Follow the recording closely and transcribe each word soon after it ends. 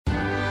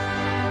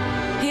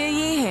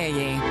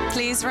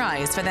Please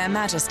rise for their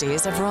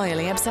majesties of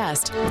Royally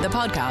Obsessed, the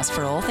podcast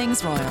for all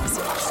things royals.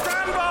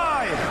 Stand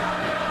by!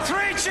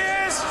 3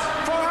 cheers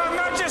for Her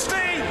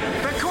Majesty,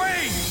 the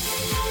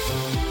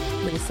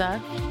Queen!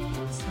 Lisa,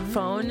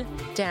 phone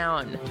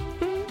down.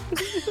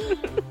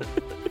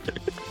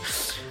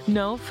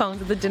 No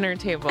phones at the dinner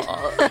table.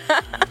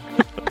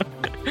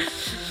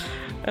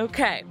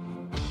 Okay.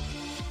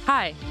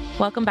 Hi,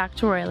 welcome back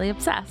to Royally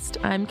Obsessed.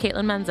 I'm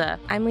Caitlin Menza.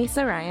 I'm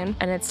Lisa Ryan.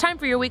 And it's time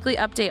for your weekly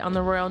update on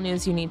the royal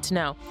news you need to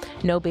know.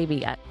 No baby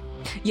yet.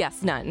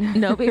 Yes, none.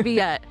 No baby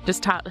yet.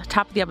 Just top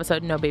of the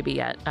episode, no baby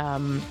yet.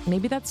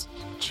 Maybe that's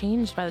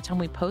changed by the time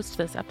we post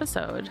this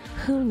episode.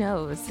 Who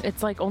knows?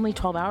 It's like only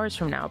 12 hours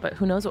from now, but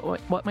who knows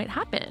what might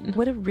happen.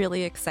 What a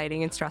really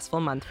exciting and stressful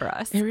month for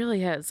us. It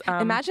really is.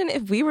 Imagine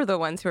if we were the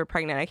ones who were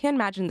pregnant. I can't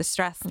imagine the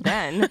stress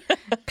then.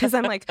 Because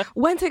I'm like,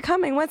 when's it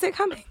coming? When's it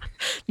coming?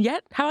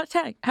 Yet? How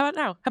about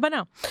now?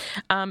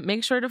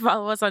 Make sure to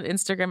follow us on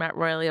Instagram at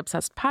Royally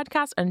Obsessed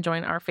Podcast and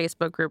join our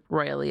Facebook group,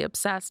 Royally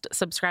Obsessed.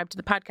 Subscribe to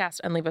the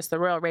podcast and leave us the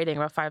royal rating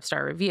of a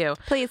 5-star review.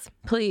 Please.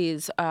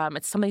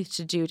 It's something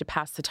to do to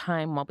pass the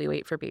time while we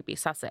wait for baby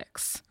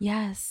Sussex.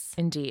 Yes.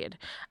 Indeed.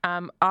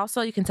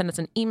 Also, you can send us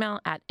an email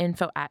at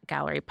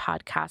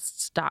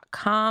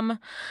info@gallerypodcasts.com.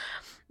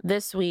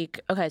 This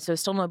week, okay, so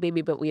still no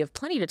baby, but we have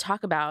plenty to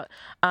talk about.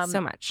 So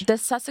much. The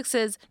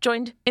Sussexes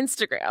joined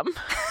Instagram.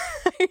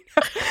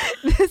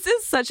 This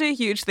is such a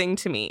huge thing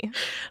to me.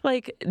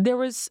 Like, there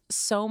was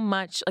so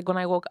much, like when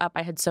I woke up,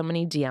 I had so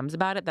many DMs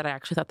about it that I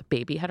actually thought the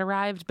baby had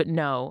arrived, but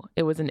no,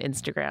 it was an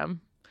Instagram,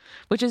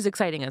 which is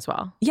exciting as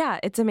well. Yeah,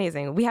 it's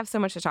amazing. We have so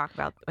much to talk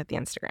about with the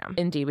Instagram.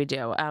 Indeed, we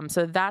do.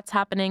 So that's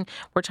happening.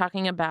 We're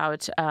talking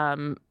about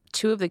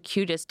two of the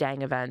cutest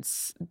dang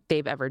events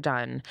they've ever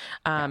done.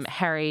 Yes.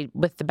 Harry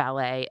with the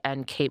ballet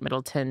and Kate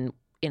Middleton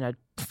in a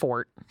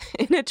fort.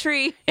 In a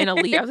tree. In a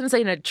leaf. I was going to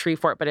say in a tree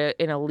fort, but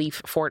in a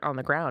leaf fort on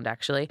the ground,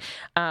 actually.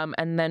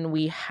 And then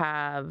we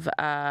have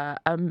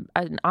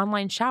an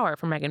online shower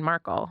for Meghan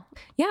Markle.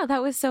 Yeah,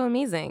 that was so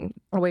amazing.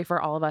 A way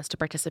for all of us to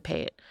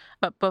participate.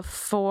 But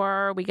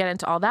before we get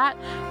into all that,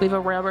 we have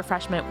a royal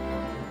refreshment.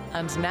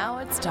 And now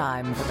it's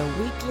time for the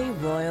weekly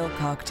royal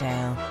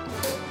cocktail.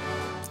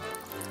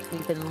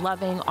 We've been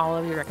loving all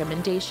of your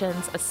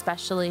recommendations,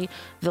 especially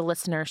the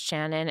listener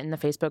Shannon in the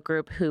Facebook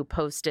group who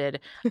posted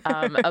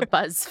a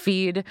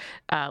BuzzFeed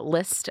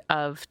list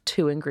of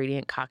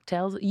 2-ingredient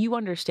cocktails. You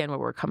understand where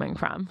we're coming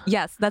from.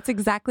 Yes, that's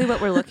exactly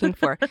what we're looking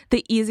for.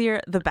 The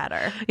easier, the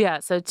better. Yeah,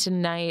 so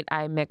tonight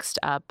I mixed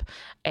up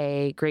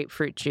a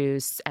grapefruit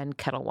juice and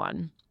Kettle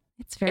One.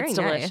 It's very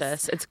delicious.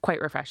 nice. It's quite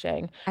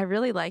refreshing. I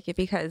really like it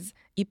because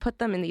you put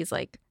them in these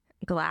like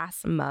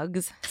glass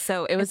mugs.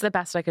 So it was the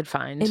best I could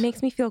find. It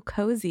makes me feel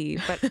cozy,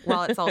 but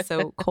while it's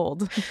also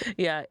cold.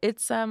 Yeah,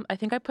 it's I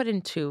think I put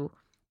in too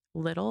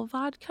little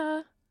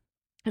vodka.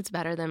 It's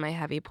better than my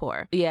heavy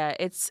pour. Yeah,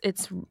 it's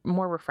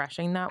more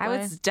refreshing that way. I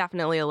was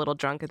definitely a little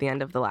drunk at the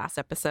end of the last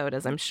episode,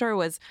 as I'm sure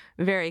was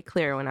very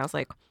clear when I was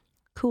like,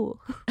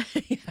 cool.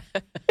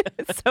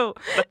 So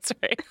that's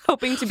right.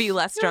 Hoping to be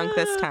less drunk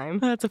this time.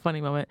 That's a funny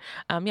moment.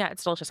 Yeah,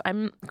 it's delicious.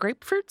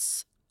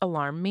 Grapefruits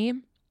alarm me.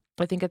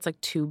 I think it's like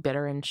too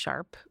bitter and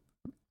sharp.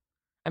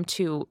 I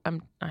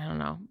don't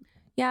know.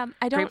 Yeah,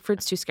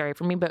 Grapefruit's too scary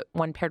for me, but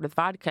when paired with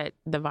vodka,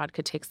 the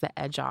vodka takes the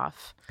edge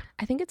off.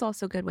 I think it's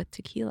also good with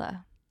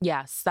tequila.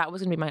 Yes, that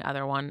was going to be my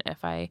other one.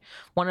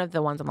 One of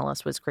the ones on the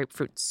list was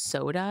grapefruit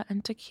soda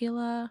and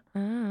tequila. Oh.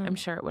 I'm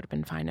sure it would have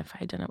been fine if I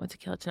had done it with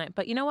tequila tonight.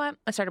 But you know what?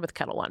 I started with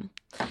Kettle One.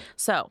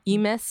 So you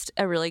missed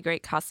a really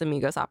great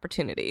Casamigos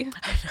opportunity.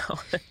 I know.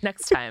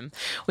 Next time.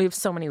 We have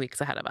so many weeks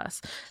ahead of us.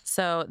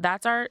 So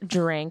that's our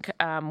drink.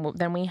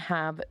 Then we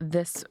have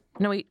this.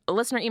 No, wait. A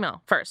listener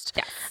email first.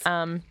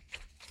 Yes.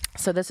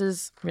 So this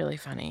is really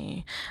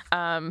funny.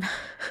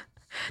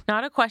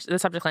 Not a question, the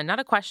subject line, not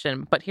a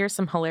question, but here's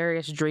some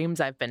hilarious dreams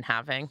I've been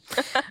having.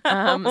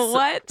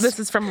 What? This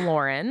is from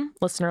Lauren,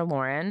 listener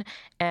Lauren,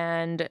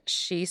 and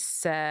she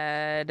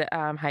said,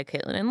 hi,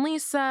 Caitlin and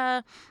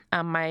Lisa.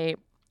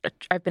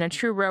 I've been a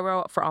true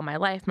Roro for all my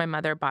life. My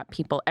mother bought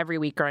People every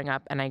week growing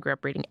up, and I grew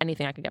up reading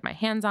anything I could get my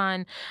hands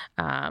on.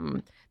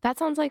 That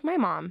sounds like my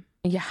mom.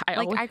 Yeah.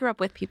 I grew up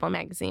with People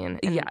magazine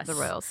and yes. the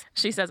Royals.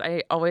 She says,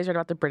 I always read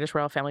about the British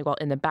royal family while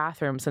in the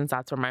bathroom, since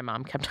that's where my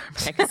mom kept her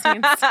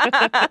magazines,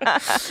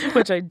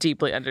 which I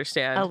deeply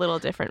understand. A little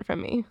different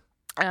from me.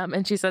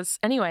 And she says,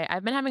 anyway,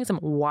 I've been having some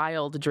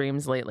wild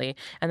dreams lately,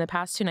 and the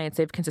past 2 nights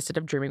they've consisted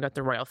of dreaming about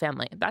the royal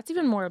family. That's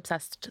even more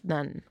obsessed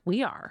than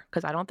we are,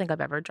 because I don't think I've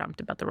ever dreamt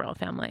about the royal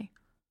family.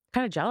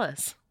 Kind of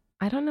jealous.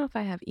 I don't know if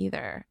I have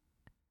either.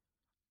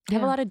 I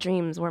have a lot of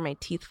dreams where my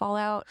teeth fall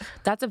out.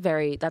 That's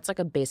like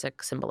a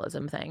basic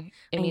symbolism thing.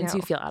 It means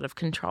you feel out of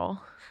control.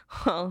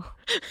 Well,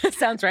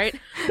 sounds right.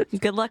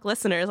 Good luck,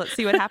 listeners. Let's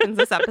see what happens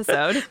this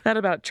episode. That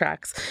about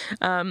tracks.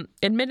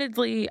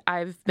 Admittedly,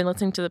 I've been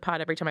listening to the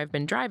pod every time I've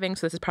been driving,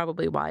 so this is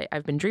probably why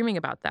I've been dreaming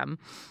about them.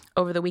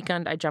 Over the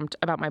weekend, I dreamt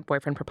about my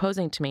boyfriend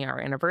proposing to me. Our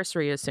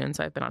anniversary is soon,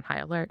 so I've been on high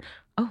alert.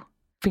 Oh,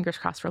 fingers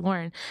crossed for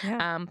Lauren.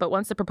 Yeah. But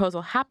once the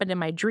proposal happened in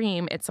my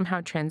dream, it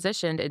somehow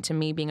transitioned into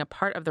me being a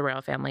part of the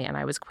royal family, and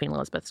I was Queen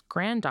Elizabeth's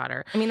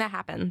granddaughter. I mean, that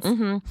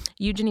happens.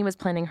 Eugenie was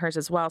planning hers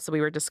as well, so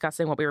we were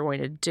discussing what we were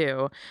going to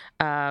do.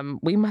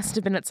 We must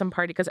have been at some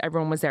party because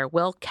everyone was there.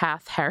 Will,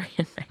 Kath, Harry,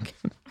 and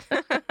Meghan.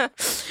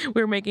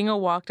 We were making a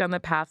walk down the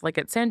path like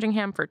at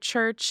Sandringham for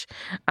church.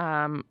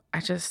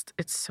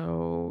 It's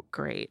so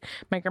great.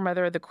 My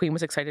grandmother, the Queen,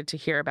 was excited to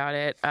hear about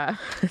it.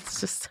 It's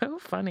just so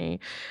funny.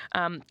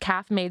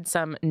 Kath made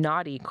some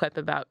naughty quip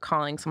about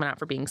calling someone out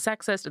for being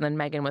sexist, and then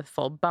Meghan, with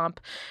full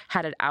bump,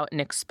 had it out and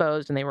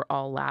exposed, and they were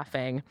all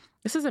laughing.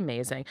 This is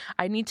amazing.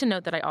 I need to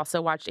note that I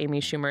also watched Amy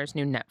Schumer's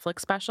new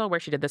Netflix special where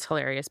she did this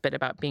hilarious bit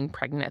about being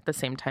pregnant at the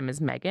same time as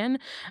Meghan.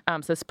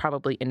 So this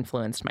probably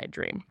influenced my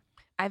dream.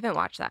 I haven't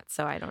watched that,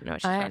 so I don't know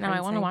what she's I know,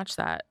 I want to watch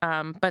that.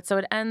 But so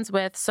it ends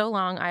with, so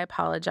long, I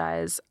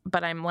apologize,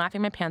 but I'm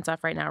laughing my pants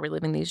off right now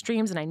reliving these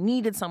dreams, and I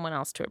needed someone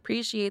else to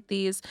appreciate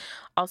these.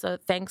 Also,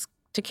 thanks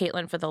to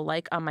Caitlin for the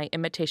like on my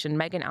imitation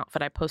Meghan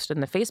outfit I posted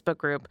in the Facebook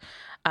group.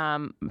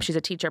 She's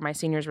a teacher. My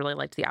seniors really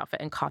liked the outfit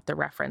and caught the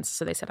reference,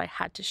 so they said I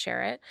had to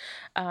share it.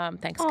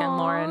 Thanks again,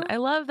 Lauren. I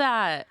love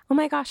that. Oh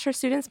my gosh, her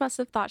students must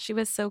have thought she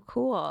was so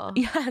cool.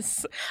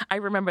 Yes, I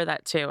remember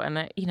that too.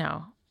 And,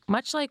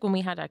 much like when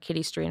we had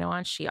Kitty Strino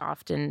on, she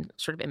often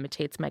sort of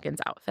imitates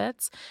Meghan's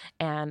outfits,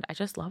 and I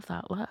just love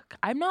that look.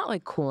 I'm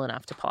not cool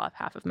enough to pull off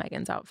half of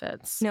Meghan's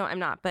outfits. No, I'm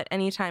not. But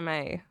anytime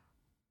I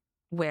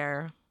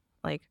wear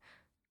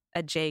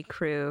a J.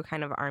 Crew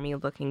kind of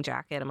army-looking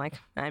jacket, I'm like,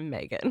 I'm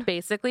Meghan.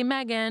 Basically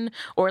Meghan.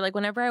 Or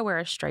whenever I wear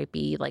a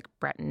stripy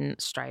Breton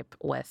stripe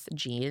with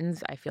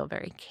jeans, I feel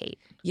very Kate.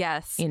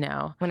 Yes.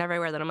 Whenever I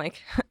wear that, I'm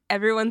like,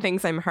 everyone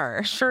thinks I'm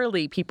her.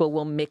 Surely people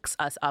will mix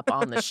us up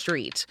on the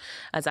street,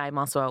 as I'm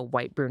also a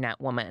white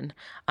brunette woman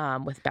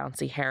with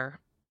bouncy hair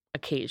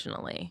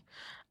occasionally.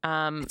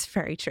 It's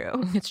very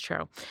true. It's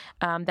true.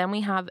 Then we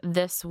have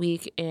This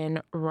Week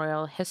in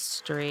Royal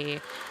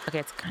History. Okay,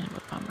 it's kind of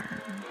a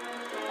bummer.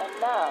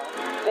 Now,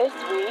 This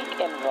Week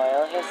in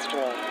Royal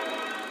History.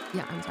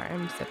 Yeah, I'm sorry.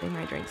 I'm sipping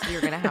my drink, so you're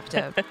going to have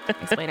to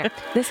explain it.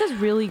 This is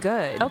really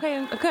good.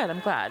 Okay, good. I'm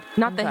glad.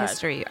 Not the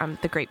history,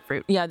 the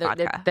grapefruit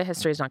vodka. The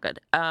history is not good.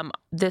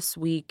 This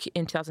week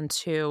in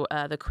 2002,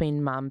 the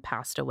Queen Mum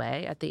passed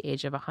away at the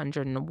age of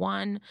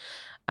 101.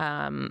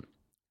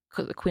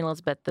 Queen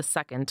Elizabeth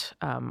II,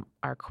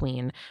 our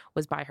queen,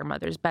 was by her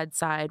mother's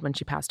bedside when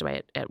she passed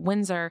away at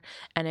Windsor.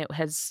 And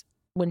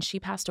when she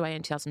passed away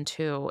in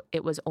 2002,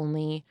 it was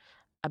only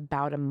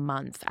about a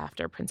month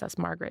after Princess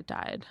Margaret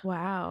died.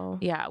 Wow.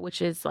 Yeah,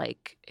 which is I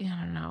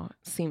don't know,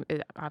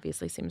 it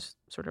obviously seems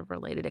sort of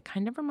related. It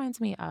kind of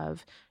reminds me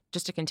of,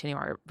 just to continue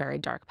our very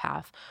dark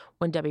path,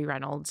 when Debbie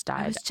Reynolds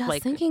died. I was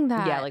just thinking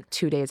that. Yeah,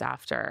 2 days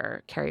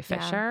after Carrie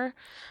Fisher.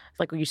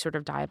 When you sort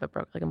of die of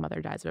a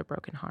mother dies of a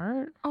broken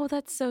heart. Oh,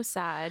 that's so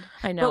sad.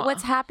 I know. But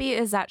what's happy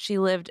is that she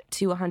lived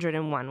to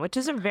 101, which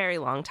is a very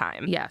long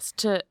time. Yes.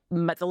 The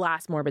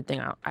last morbid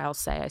thing I'll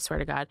say, I swear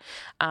to God,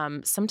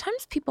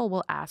 sometimes people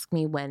will ask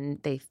me when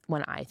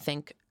I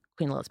think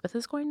Queen Elizabeth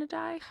is going to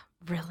die.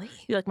 Really?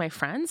 My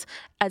friends?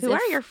 Who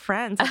are your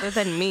friends other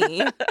than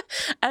me?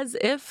 As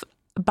if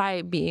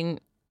by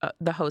being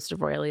the host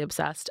of Royally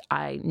Obsessed,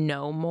 I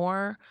know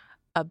more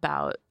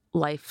about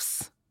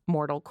life's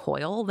mortal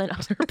coil than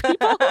other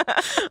people.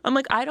 I'm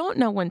I don't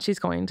know when she's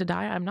going to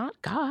die. I'm not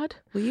God.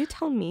 Will you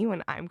tell me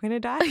when I'm going to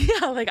die?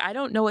 Yeah, I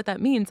don't know what that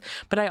means.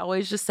 But I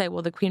always just say,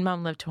 well, the Queen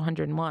Mom lived to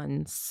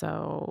 101.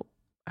 So,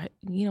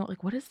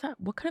 what is that?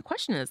 What kind of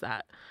question is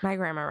that? My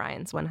grandma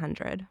Ryan's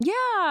 100.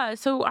 Yeah.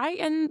 So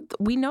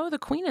we know the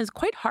Queen is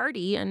quite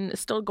hardy and is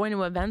still going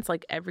to events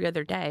every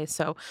other day.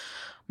 So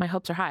my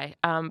hopes are high.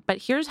 But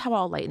here's how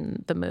I'll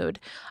lighten the mood.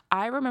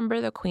 I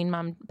remember the Queen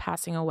Mom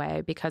passing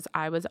away because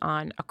I was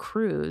on a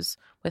cruise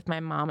with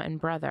my mom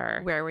and brother.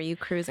 Where were you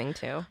cruising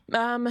to?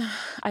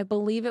 I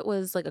believe it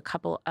was a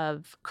couple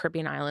of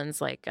Caribbean islands,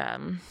 St.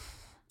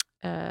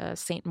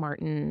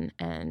 Martin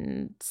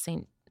and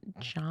St.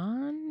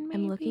 John,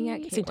 maybe? I'm looking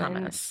at St. Caitlin.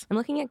 Thomas. I'm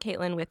looking at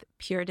Caitlin with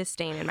pure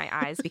disdain in my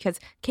eyes because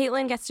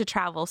Caitlin gets to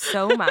travel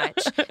so much.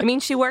 I mean,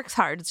 she works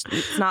hard.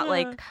 It's not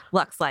like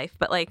Luck's life,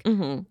 but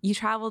you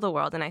travel the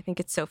world, and I think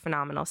it's so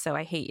phenomenal. So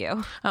I hate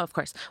you. Oh, of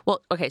course.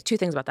 Well, okay, two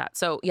things about that.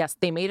 So yes,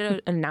 they made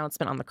an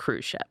announcement on the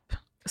cruise ship.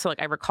 So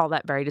I recall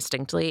that very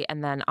distinctly.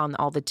 And then on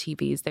all the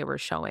TVs, they were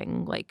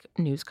showing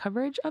news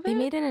coverage of it. They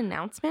made an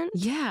announcement?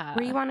 Yeah.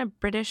 Were you on a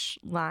British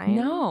line?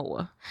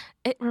 No.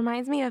 It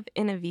reminds me of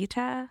In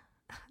Evita.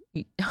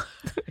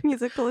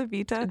 Musical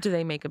Evita. Do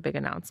they make a big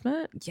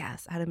announcement?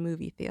 Yes, at a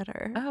movie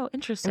theater. Oh,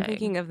 interesting. I'm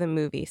thinking of the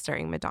movie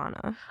starring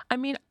Madonna. I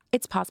mean,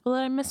 it's possible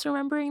that I'm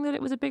misremembering that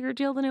it was a bigger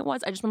deal than it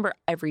was. I just remember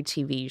every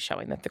TV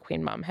showing that the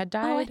Queen Mom had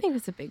died. Oh, I think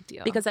it's a big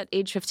deal. Because at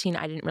age 15,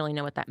 I didn't really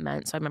know what that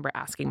meant. So I remember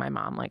asking my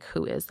mom,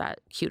 who is that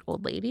cute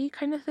old lady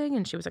kind of thing?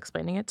 And she was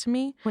explaining it to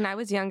me. When I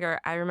was younger,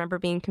 I remember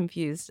being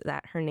confused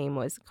that her name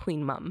was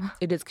Queen Mum.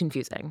 It is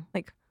confusing.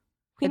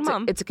 Queen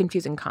Mum. It's a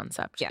confusing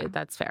concept. Yeah.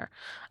 That's fair.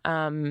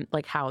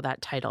 How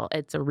that title,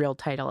 it's a real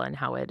title, and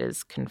how it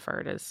is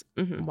conferred is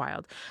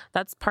wild.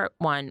 That's part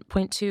one.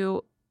 Point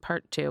two,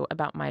 part 2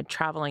 about my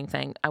traveling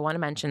thing, I want to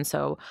mention,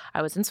 so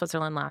I was in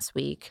Switzerland last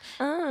week.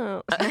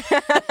 Oh.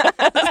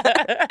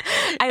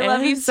 I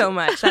love you so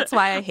much. That's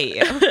why I hate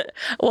you.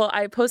 Well,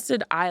 I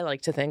posted, I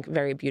like to think,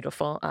 very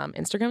beautiful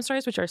Instagram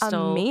stories, which are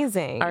still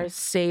amazing. Are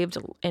saved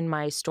in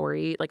my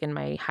story, like in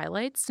my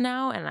highlights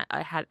now. And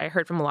I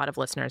heard from a lot of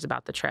listeners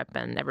about the trip,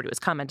 and everybody was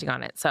commenting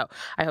on it. So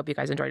I hope you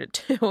guys enjoyed it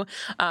too.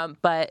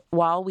 But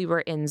while we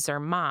were in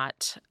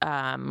Zermatt,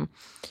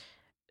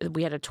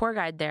 we had a tour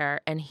guide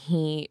there, and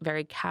he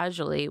very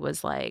casually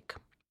was like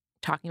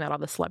talking about all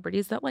the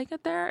celebrities that like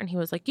it there. And he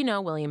was like,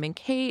 William and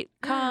Kate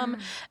come.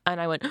 And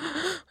I went,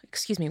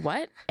 excuse me,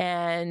 what?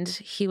 And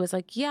he was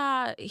like,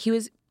 yeah, he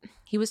was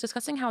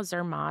discussing how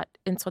Zermatt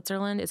in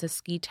Switzerland is a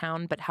ski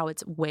town, but how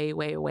it's way,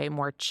 way, way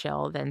more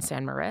chill than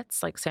San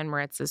Moritz. Like San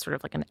Moritz is sort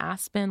of like an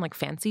Aspen, like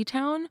fancy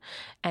town.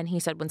 And he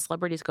said when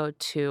celebrities go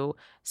to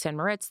San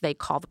Moritz, they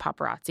call the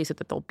paparazzi so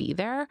that they'll be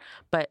there.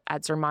 But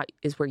at Zermatt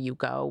is where you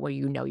go, where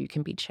you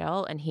can be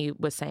chill. And he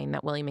was saying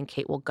that William and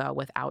Kate will go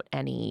without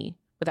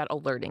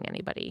alerting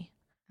anybody.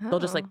 They'll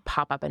just like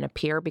pop up and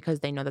appear because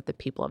they know that the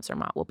people of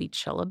Zermatt will be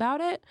chill about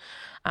it.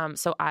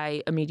 So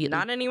I immediately...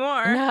 Not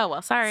anymore. No,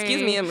 well, sorry.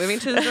 Excuse me, I'm moving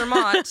to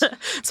Zermatt.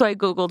 So I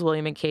Googled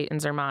William and Kate in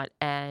Zermatt,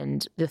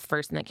 and the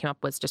first thing that came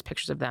up was just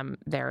pictures of them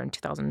there in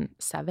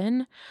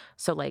 2007.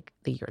 So like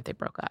the year they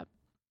broke up.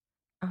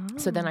 Oh.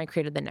 So then I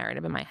created the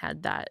narrative in my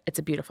head that it's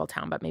a beautiful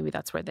town, but maybe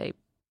that's where they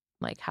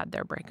like had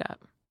their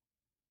breakup.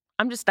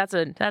 That's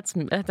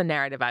a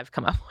narrative I've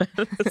come up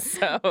with.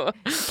 So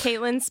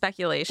Caitlin's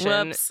speculation.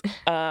 Whoops.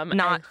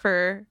 Not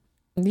for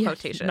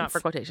quotations. Not for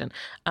quotation.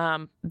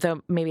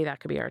 Though maybe that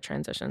could be our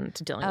transition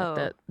to dealing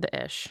with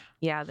the ish.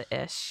 Yeah, the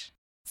ish.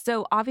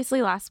 So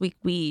obviously last week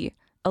we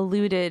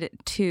alluded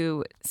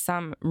to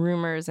some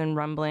rumors and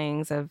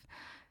rumblings of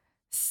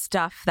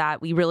stuff that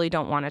we really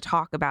don't want to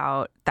talk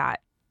about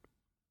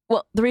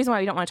Well, the reason why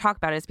we don't want to talk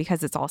about it is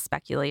because it's all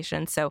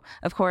speculation. So,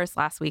 of course,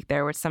 last week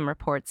there were some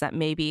reports that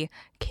maybe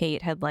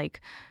Kate had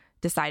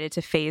decided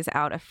to phase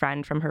out a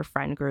friend from her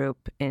friend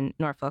group in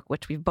Norfolk,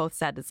 which we've both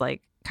said is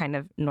kind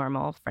of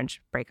normal.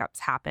 French breakups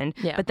happen.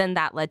 Yeah. But then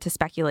that led to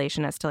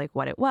speculation as to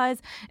what it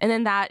was. And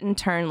then that in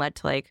turn led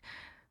to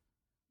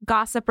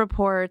gossip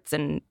reports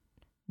and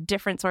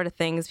different sort of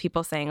things,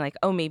 people saying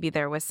oh, maybe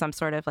there was some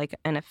sort of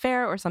an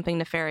affair or something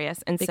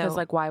nefarious. And because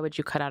so why would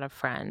you cut out a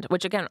friend?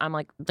 Which again, I'm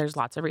there's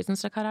lots of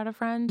reasons to cut out a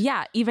friend.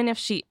 Yeah, even if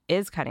she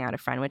is cutting out a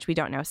friend, which we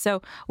don't know.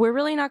 So we're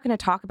really not going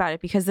to talk about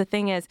it because the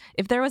thing is,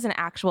 if there was an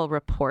actual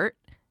report,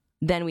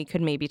 then we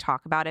could maybe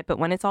talk about it. But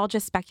when it's all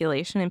just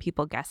speculation and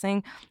people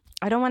guessing,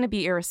 I don't want to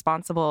be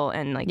irresponsible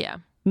and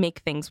make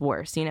things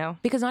worse,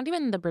 Because not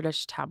even the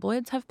British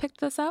tabloids have picked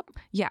this up.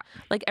 Yeah.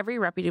 Every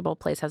reputable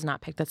place has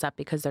not picked this up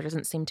because there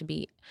doesn't seem to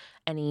be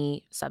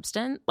any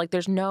substance.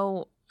 There's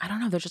no, I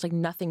don't know, there's just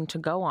nothing to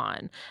go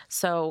on.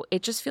 So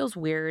it just feels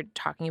weird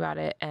talking about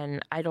it,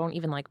 and I don't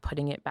even like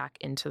putting it back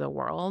into the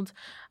world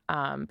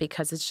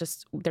because it's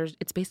just,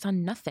 it's based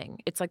on nothing.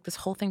 It's this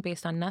whole thing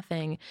based on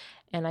nothing.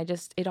 And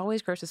it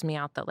always grosses me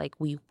out that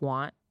we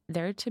want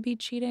there to be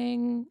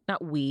cheating.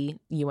 Not we,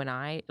 you and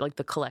I,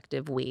 the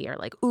collective we are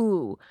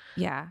ooh,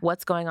 yeah,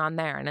 what's going on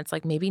there? And it's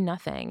maybe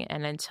nothing.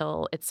 And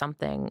until it's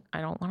something,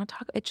 I don't want to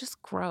talk. It's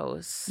just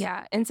gross.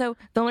 Yeah. And so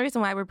the only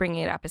reason why we're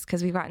bringing it up is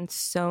because we've gotten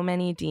so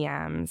many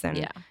DMs and,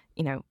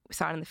 we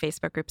saw it in the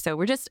Facebook group. So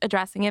we're just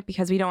addressing it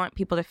because we don't want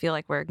people to feel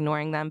like we're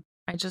ignoring them.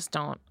 I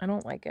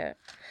don't like it.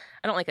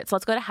 So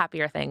let's go to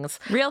happier things.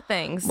 Real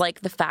things.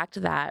 Like the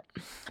fact that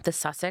the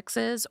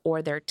Sussexes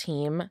or their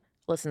team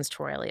listens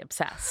to Royally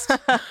Obsessed.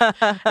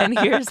 And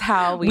here's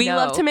how we know.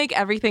 Love to make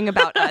everything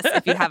about us,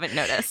 if you haven't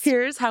noticed.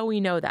 Here's how we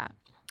know that.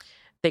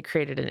 They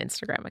created an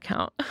Instagram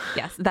account.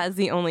 Yes, that's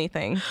the only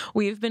thing.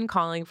 We've been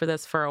calling for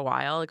this for a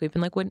while. We've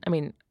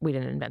been we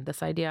didn't invent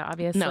this idea,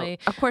 obviously. No,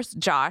 of course,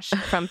 Josh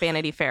from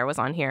Vanity Fair was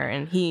on here,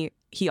 and he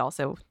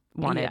also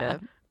wanted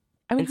a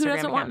who Instagram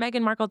doesn't want account.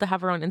 Meghan Markle to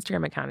have her own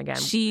Instagram account again?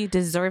 She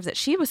deserves it.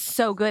 She was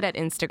so good at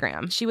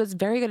Instagram. She was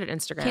very good at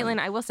Instagram. Caitlin,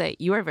 I will say,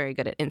 you are very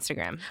good at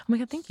Instagram. Oh my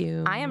God, thank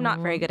you. I am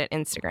not very good at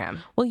Instagram.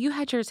 Well, you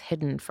had yours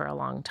hidden for a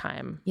long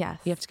time. Yes.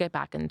 You have to get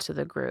back into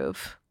the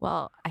groove.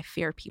 Well, I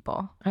fear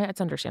people.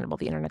 It's understandable.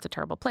 The internet's a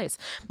terrible place,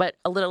 but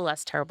a little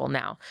less terrible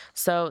now.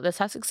 So the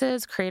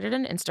Sussexes created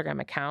an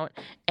Instagram account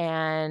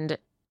and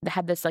they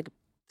had this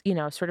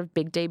sort of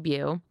big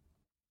debut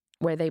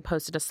where they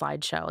posted a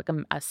slideshow,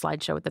 a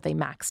slideshow that they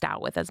maxed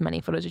out with as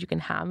many photos as you can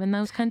have in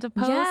those kinds of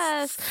posts.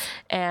 Yes.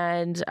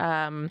 And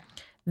in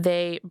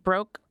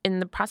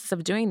the process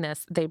of doing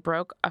this, they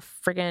broke a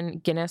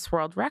friggin' Guinness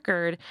World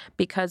Record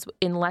because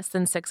in less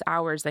than 6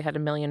 hours, they had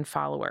 1 million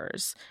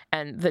followers.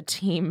 And the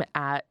team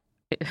at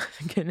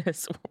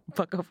Guinness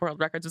Book of World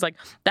Records was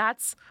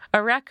that's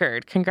a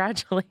record.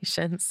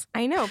 Congratulations.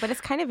 I know, but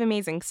it's kind of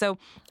amazing. So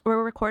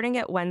we're recording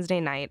it Wednesday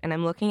night, and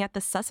I'm looking at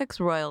the Sussex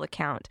Royal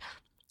account.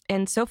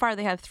 And so far,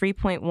 they have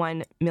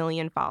 3.1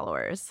 million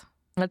followers.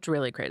 That's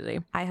really crazy.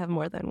 I have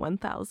more than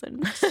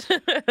 1,000.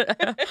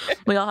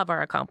 We all have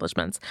our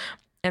accomplishments.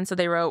 And so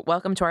they wrote,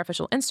 "Welcome to our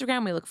official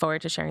Instagram. We look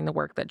forward to sharing the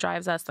work that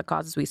drives us, the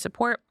causes we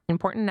support,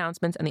 important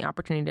announcements, and the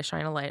opportunity to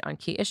shine a light on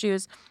key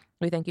issues.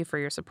 We thank you for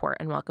your support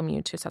and welcome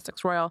you to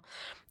Sussex Royal."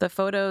 The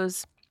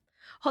photos...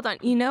 Hold on.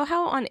 You know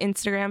how on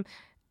Instagram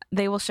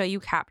they will show you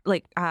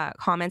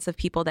comments of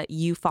people that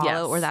you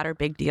follow or that are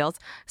big deals?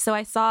 So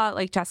I saw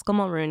like Jessica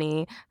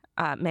Mulrooney,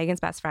 Meghan's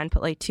best friend,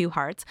 put like 2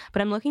 hearts.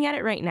 But I'm looking at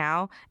it right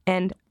now,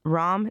 and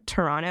ROM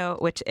Toronto,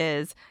 which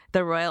is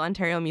the Royal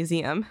Ontario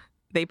Museum,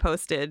 they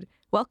posted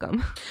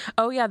welcome.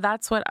 Oh yeah,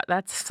 that's funny.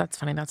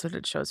 That's what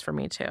it shows for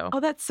me too.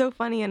 Oh, that's so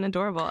funny and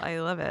adorable. I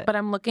love it. But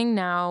I'm looking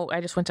now, I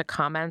just went to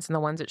comments, and the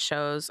ones it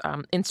shows,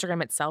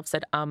 Instagram itself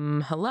said,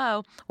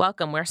 hello,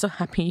 welcome. We're so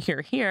happy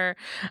you're here.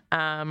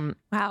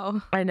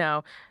 Wow. I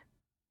know.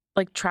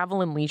 Like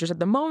Travel and Leisure said,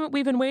 the moment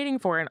we've been waiting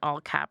for, in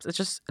all caps. It's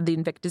just the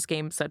Invictus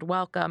Games said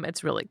welcome.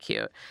 It's really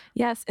cute.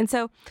 Yes. And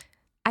so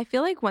I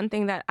feel like one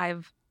thing that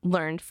I've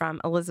learned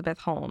from Elizabeth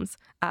Holmes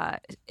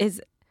is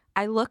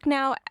I look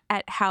now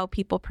at how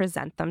people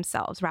present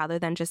themselves rather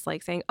than just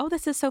like saying, oh,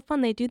 this is so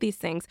fun, they do these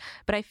things.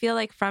 But I feel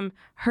like from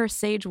her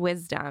sage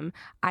wisdom,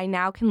 I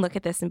now can look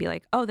at this and be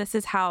like, oh, this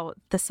is how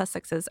the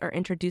Sussexes are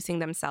introducing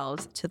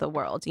themselves to the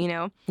world, you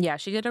know? Yeah,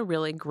 she did a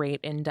really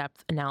great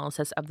in-depth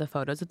analysis of the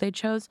photos that they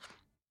chose.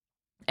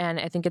 And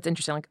I think it's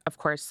interesting. Like, of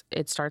course,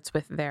 it starts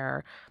with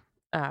their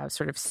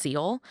sort of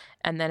seal,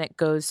 and then it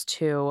goes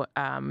to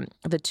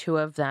the 2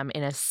 of them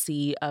in a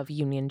sea of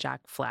Union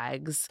Jack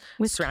flags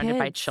with surrounded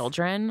by kids.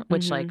 children,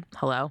 which like,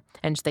 hello.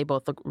 And they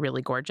both look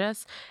really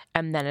gorgeous.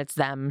 And then it's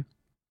them,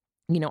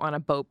 you know, on a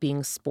boat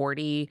being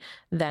sporty.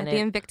 Then At the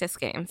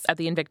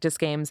Invictus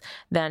Games.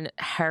 Then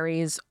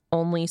Harry's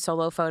only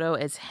solo photo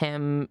is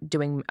him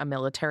doing a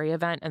military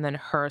event, and then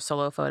her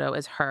solo photo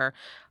is her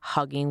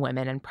hugging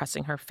women and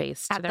pressing her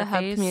face to their At the Hub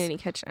face. Community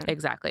Kitchen.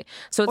 Exactly.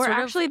 So it's or sort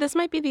actually, this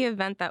might be the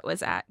event that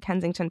was at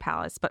Kensington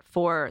Palace, but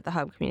for the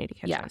Hub Community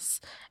Kitchen. Yes.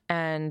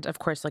 And of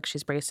course, like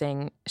she's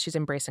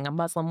embracing a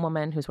Muslim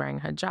woman who's wearing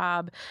a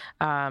hijab,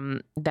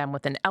 them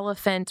with an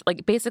elephant,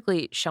 like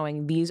basically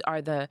showing this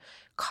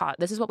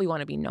is what we want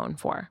to be known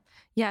for.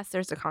 Yes,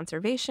 there's a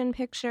conservation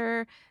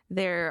picture.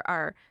 There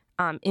are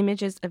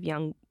images of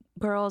young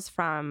girls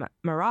from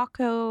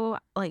Morocco.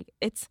 Like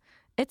it's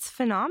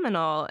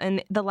phenomenal.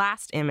 And the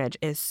last image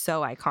is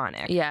so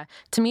iconic. Yeah.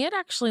 To me, it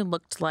actually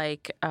looked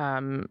like,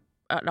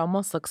 it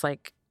almost looks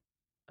like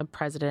a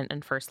president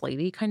and first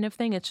lady kind of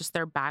thing. It's just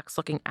their backs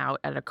looking out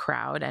at a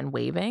crowd and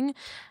waving.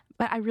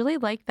 But I really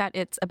like that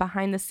it's a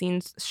behind the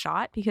scenes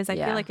shot, because I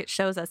feel like it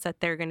shows us that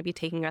they're going to be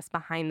taking us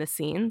behind the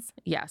scenes.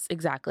 Yes,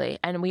 exactly.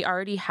 And we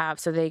already have,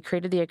 so they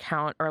created the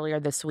account earlier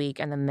this week,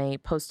 and then they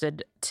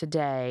posted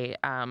today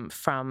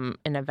from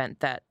an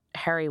event that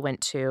Harry went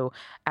to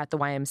at the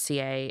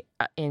YMCA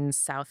in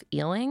South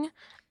Ealing.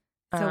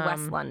 So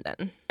West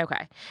London.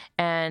 Okay.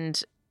 And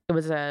it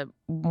was a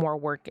more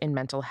work in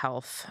mental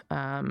health,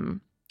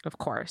 of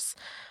course.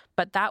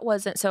 But that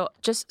wasn't, so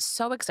just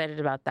so excited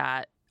about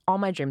that. All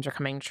my dreams are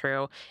coming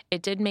true.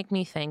 It did make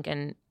me think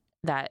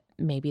that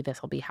maybe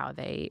this will be how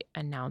they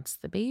announce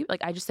the baby.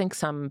 Like, I just think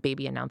some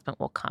baby announcement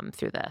will come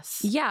through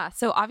this. Yeah.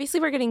 So obviously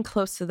we're getting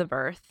close to the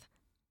birth.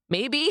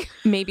 Maybe.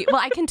 Well,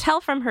 I can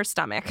tell from her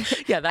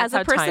stomach. Yeah, that's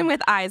as a person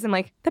with eyes, I'm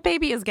like, the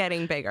baby is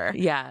getting bigger.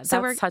 Yeah,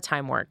 so that's how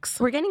time works.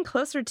 We're getting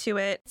closer to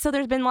it. So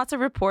there's been lots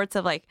of reports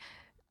of like,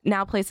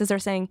 now places are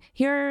saying,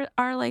 here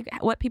are like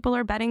what people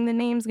are betting the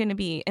name's going to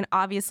be. And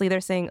obviously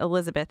they're saying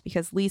Elizabeth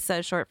because Lisa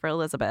is short for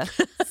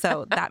Elizabeth.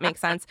 So that makes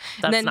sense.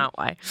 That's not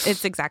why.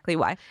 It's exactly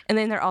why. And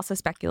then they're also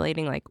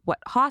speculating like what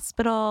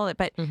hospital.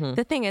 But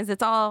the thing is,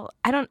 it's all,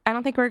 I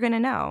don't think we're going to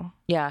know.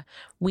 Yeah.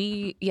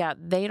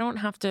 They don't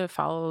have to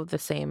follow the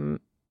same.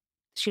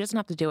 She doesn't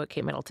have to do what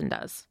Kate Middleton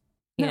does.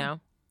 You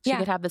know? She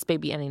could have this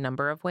baby any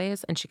number of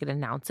ways, and she could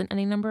announce it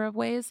any number of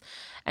ways.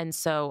 And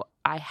so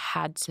I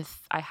have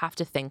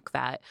to think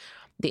that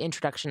the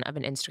introduction of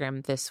an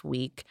Instagram this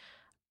week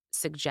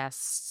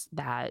suggests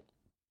that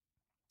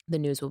the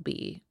news will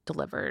be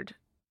delivered.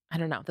 I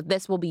don't know, that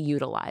this will be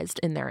utilized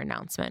in their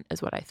announcement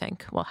is what I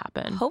think will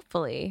happen.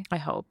 Hopefully. I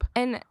hope.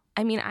 And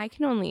I mean, I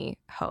can only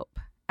hope,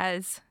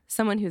 as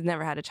someone who's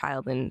never had a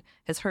child and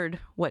has heard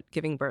what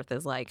giving birth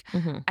is like.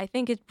 I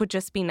think it would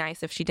just be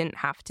nice if she didn't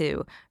have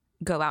to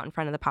go out in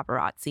front of the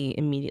paparazzi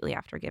immediately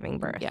after giving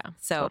birth. Yeah,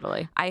 so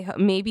totally.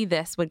 Maybe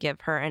this would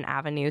give her an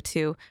avenue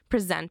to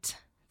present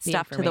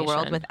stuff to the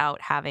world without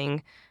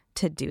having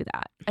to do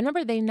that. I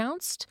remember they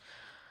announced,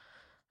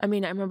 I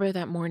remember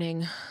that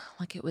morning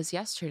like it was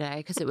yesterday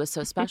because it was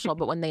so special.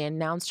 But when they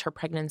announced her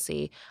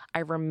pregnancy, I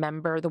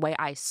remember the way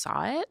I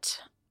saw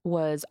it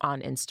was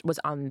on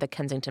the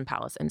Kensington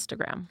Palace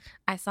Instagram.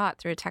 I saw it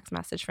through a text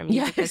message from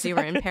you because you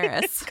were in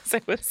Paris. Because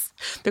it was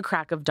the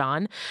crack of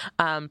dawn.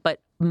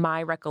 But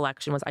my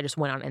recollection was I just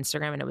went on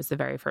Instagram and it was the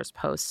very first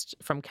post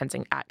from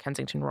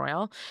Kensington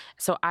Royal.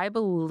 So I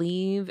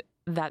believe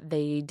that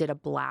they did a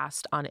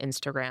blast on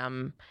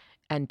Instagram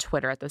and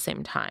Twitter at the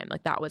same time.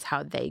 Like that was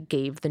how they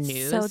gave the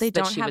news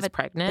that she was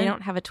pregnant. They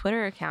don't have a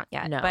Twitter account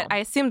yet. No. But I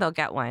assume they'll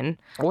get one.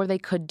 Or they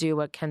could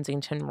do a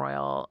Kensington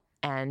Royal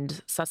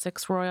and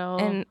Sussex Royal.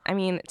 And I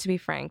mean, to be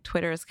frank,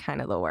 Twitter is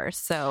kind of the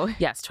worst. So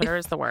yes, Twitter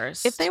is the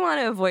worst. If they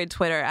want to avoid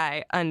Twitter,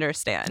 I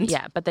understand.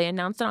 Yeah, but they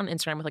announced it on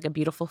Instagram with like a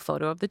beautiful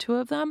photo of the two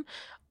of them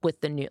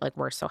with the new, like,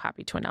 we're so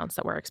happy to announce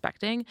that we're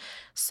expecting.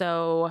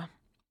 So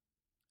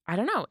I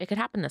don't know. It could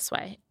happen this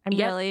way. I'm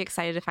really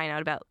excited to find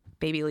out about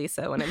baby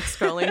Lisa when I'm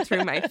scrolling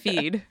through my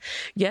feed.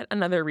 Yet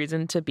another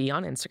reason to be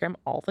on Instagram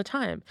all the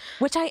time.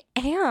 Which I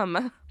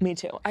am. Me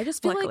too. I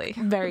just feel Luckily.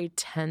 like very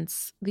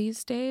tense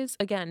these days.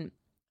 Again,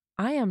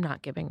 I am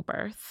not giving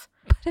birth.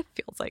 But it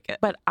feels like it.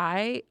 But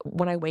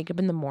when I wake up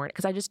in the morning,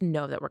 because I just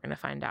know that we're going to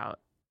find out,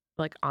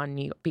 like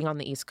being on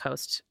the East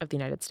Coast of the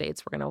United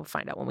States, we're going to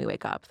find out when we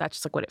wake up. That's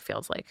just like what it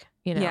feels like,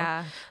 you know?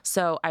 Yeah.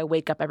 So I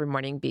wake up every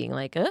morning being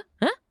like,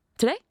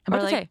 today? How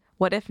about today?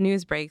 What if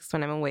news breaks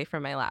when I'm away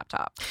from my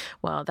laptop?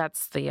 Well,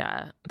 that's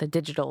the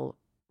digital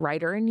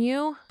writer in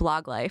you.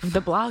 Blog life.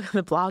 The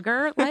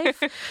blogger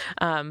life.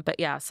 But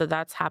yeah, so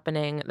that's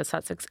happening. The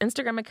Sussex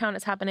Instagram account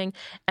is happening.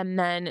 And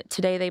then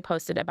today they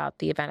posted about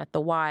the event at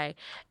the Y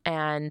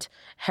and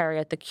Harry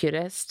at the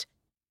Cutest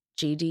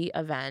GD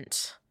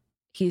event.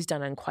 He's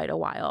done in quite a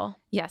while.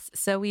 Yes.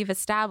 So we've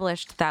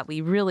established that we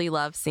really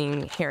love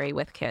seeing Harry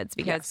with kids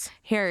because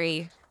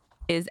Harry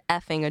is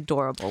effing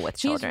adorable with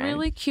children. He's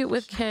really cute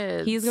with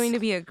kids. He's going to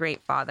be a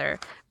great father.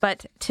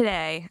 But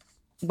today,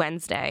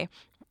 Wednesday,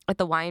 at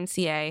the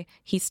YMCA,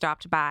 he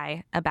stopped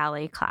by a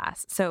ballet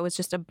class. So it was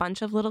just a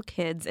bunch of little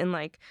kids in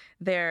like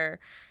their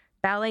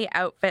ballet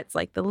outfits,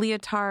 like the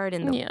leotard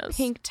and the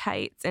pink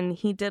tights. And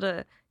he did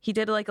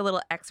like a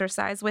little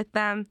exercise with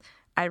them.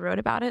 I wrote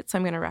about it, so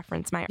I'm going to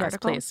reference my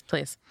article. Yes,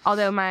 please.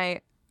 Although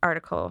my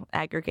article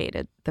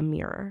aggregated the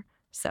Mirror.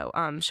 So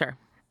sure.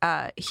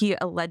 He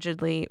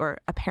allegedly or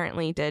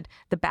apparently did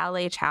the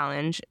ballet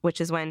challenge, which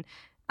is when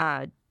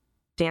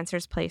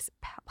dancers place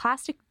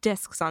plastic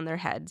discs on their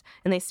heads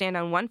and they stand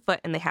on one foot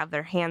and they have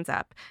their hands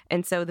up.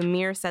 And so the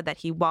Mirror said that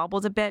he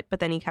wobbled a bit, but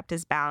then he kept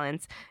his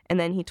balance. And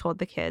then he told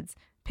the kids,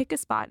 pick a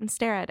spot and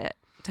stare at it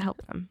to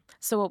help them.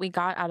 So what we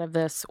got out of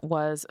this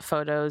was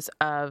photos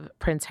of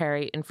Prince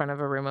Harry in front of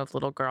a room of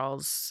little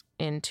girls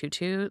in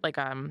tutu, like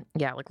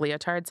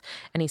leotards,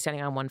 and he's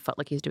standing on one foot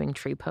like he's doing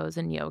tree pose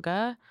in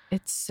yoga.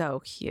 It's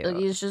so cute. Like,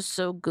 he's just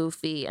so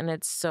goofy and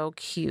it's so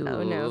cute.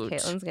 Oh no,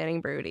 Caitlin's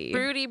getting broody.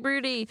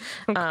 Broody.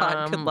 Oh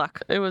God, good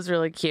luck. It was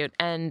really cute.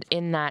 And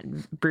in that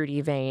broody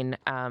vein,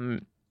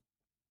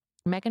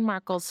 Meghan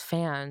Markle's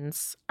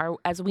fans are,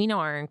 as we know,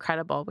 are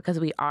incredible because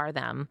we are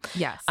them.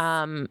 Yes.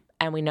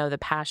 And we know the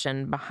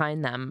passion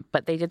behind them,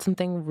 but they did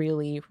something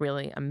really,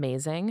 really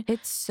amazing.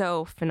 It's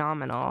so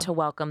phenomenal. To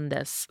welcome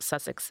this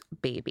Sussex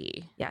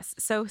baby. Yes.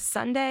 So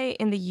Sunday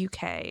in the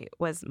UK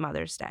was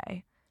Mother's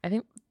Day. I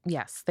think,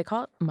 yes, they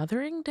call it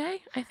Mothering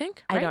Day, I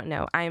think. Right? I don't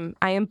know. I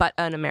am but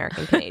an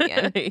American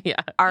Canadian.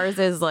 Yeah. Ours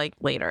is like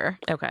later.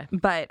 Okay.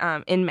 But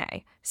in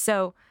May.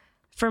 So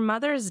for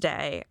Mother's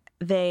Day,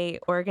 they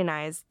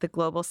organized the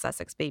Global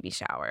Sussex Baby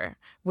Shower.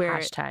 Where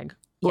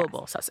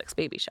Global Sussex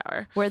Baby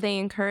Shower. Where they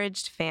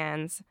encouraged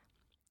fans,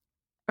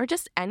 or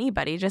just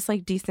anybody, just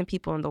like decent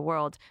people in the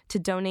world, to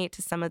donate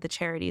to some of the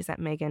charities that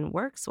Meghan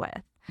works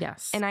with.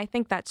 Yes. And I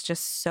think that's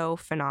just so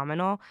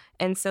phenomenal.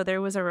 And so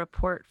there was a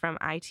report from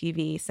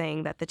ITV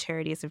saying that the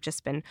charities have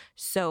just been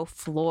so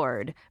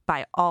floored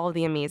by all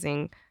the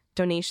amazing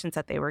donations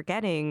that they were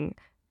getting.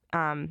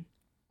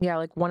 Yeah,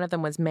 like one of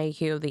them was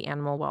Mayhew, the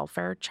animal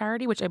welfare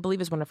charity, which I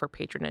believe is one of her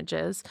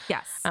patronages.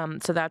 Yes.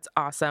 So that's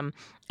awesome.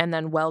 And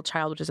then Well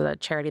Child, which is a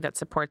charity that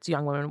supports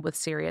young women with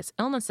serious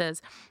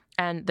illnesses.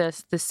 And the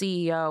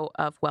CEO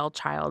of Well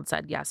Child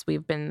said, yes,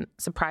 we've been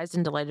surprised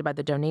and delighted by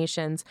the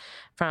donations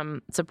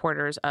from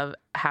supporters of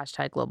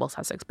 #Global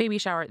Sussex Baby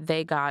Shower.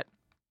 They got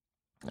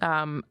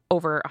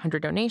over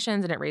 100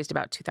 donations and it raised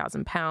about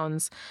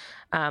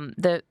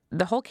 £2,000.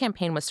 The whole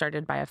campaign was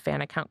started by a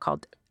fan account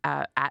called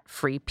at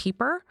Free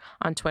Peeper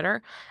on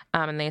Twitter.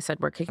 And they said,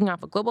 we're kicking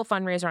off a global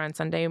fundraiser on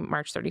Sunday,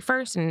 March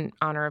 31st in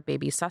honor of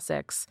baby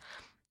Sussex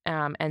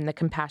and the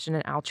compassion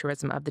and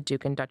altruism of the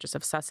Duke and Duchess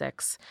of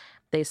Sussex.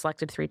 They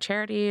selected 3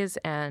 charities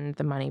and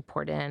the money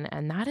poured in.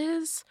 And that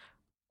is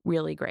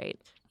really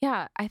great.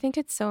 Yeah, I think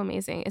it's so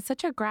amazing. It's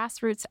such a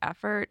grassroots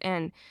effort.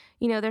 And,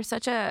 you know, there's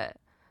such a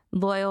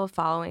loyal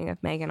following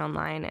of Meghan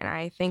online. And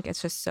I think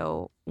it's just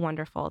so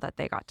wonderful that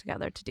they got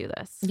together to do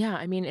this. Yeah.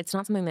 I mean, it's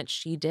not something that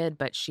she did,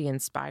 but she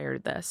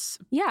inspired this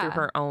through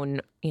her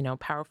own,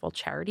 powerful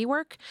charity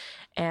work.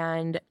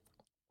 And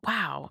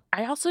wow,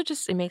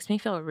 it makes me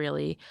feel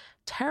really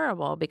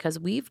terrible because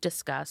we've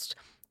discussed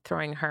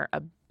throwing her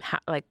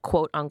a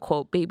quote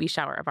unquote baby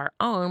shower of our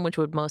own, which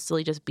would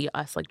mostly just be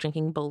us like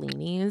drinking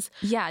Bellinis.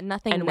 Yeah,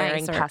 nothing and nice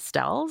wearing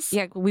pastels.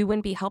 Yeah, we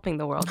wouldn't be helping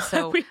the world.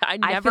 So I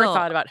never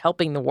thought about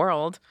helping the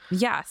world.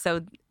 Yeah,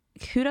 so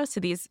kudos to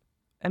these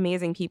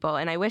amazing people,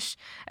 and I wish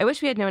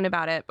we had known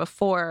about it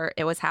before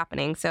it was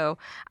happening. So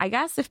I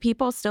guess if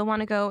people still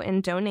want to go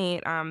and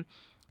donate,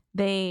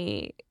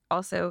 they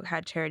also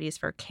had charities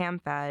for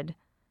CamFed,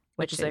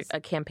 which is a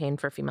campaign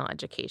for female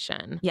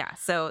education. Yeah,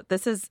 so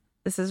this is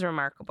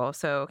remarkable.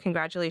 So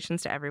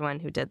congratulations to everyone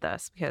who did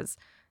this because,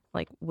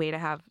 like, way to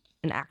have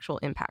an actual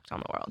impact on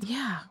the world.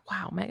 Yeah.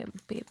 Wow.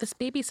 This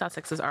baby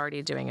Sussex is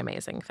already doing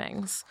amazing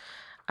things.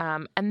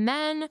 And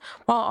then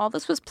while all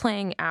this was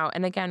playing out,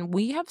 and again,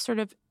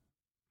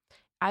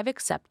 I've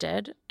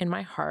accepted in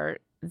my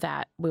heart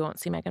that we won't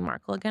see Meghan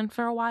Markle again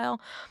for a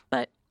while,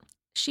 but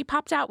she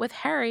popped out with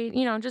Harry,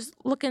 just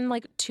looking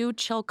like two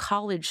chill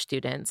college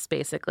students,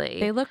 basically.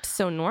 They looked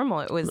so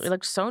normal. It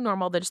looked so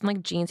normal. They're just in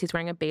like jeans. He's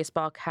wearing a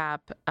baseball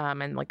cap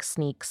and like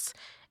sneaks.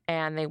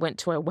 And they went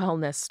to a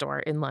wellness store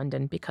in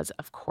London because,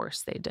 of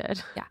course, they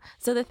did. Yeah.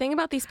 So the thing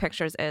about these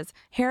pictures is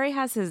Harry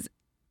has his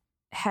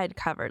head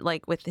covered,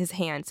 like with his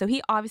hand. So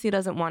he obviously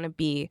doesn't want to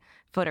be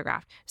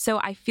photographed. So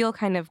I feel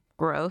kind of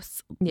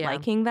gross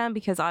liking them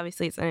because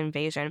obviously it's an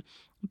invasion.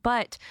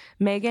 But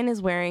Meghan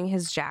is wearing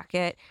his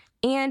jacket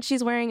and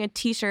she's wearing a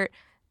t-shirt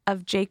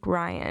of Jake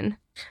Ryan.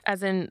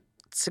 As in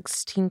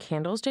 16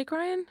 Candles, Jake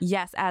Ryan?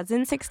 Yes, as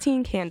in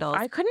 16 Candles.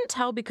 I couldn't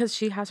tell because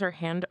she has her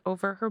hand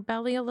over her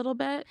belly a little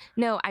bit.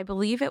 No, I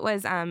believe it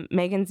was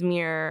Meghan's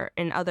Mirror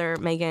and other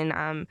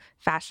Meghan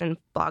fashion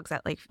blogs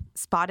that like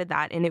spotted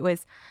that. And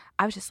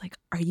I was just like,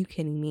 are you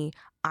kidding me?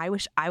 I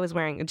wish I was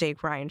wearing a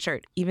Jake Ryan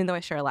shirt, even though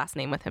I share a last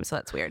name with him, so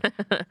that's weird.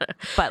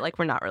 But like,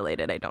 we're not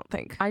related, I don't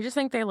think. I just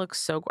think they look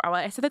so. Well,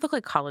 I said they look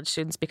like college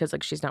students because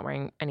like she's not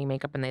wearing any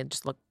makeup and they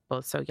just look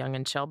both so young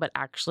and chill. But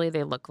actually,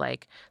 they look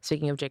like.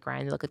 Speaking of Jake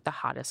Ryan, they look like the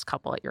hottest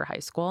couple at your high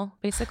school,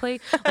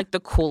 basically, like the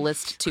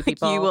coolest two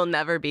people. You will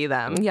never be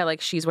them. Yeah, like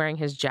she's wearing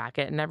his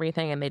jacket and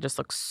everything, and they just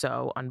look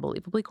so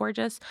unbelievably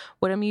gorgeous.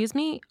 What amused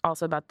me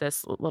also about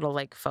this little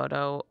like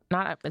photo,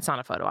 it's not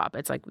a photo op.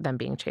 It's like them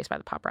being chased by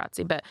the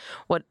paparazzi. But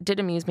what did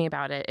amuse me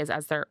about it is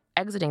as they're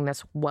exiting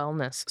this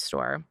wellness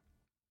store,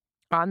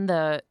 on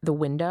the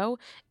window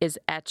is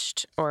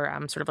etched or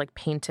sort of like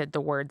painted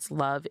the words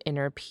love,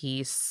 inner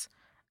peace,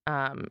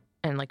 and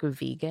like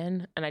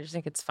vegan. And I just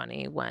think it's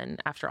funny when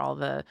after all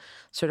the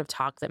sort of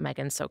talk that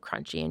Meghan's so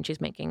crunchy and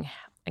she's making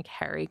like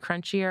Harry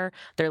crunchier,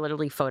 they're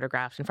literally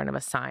photographed in front of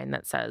a sign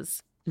that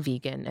says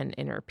vegan and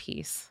inner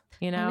peace,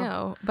 I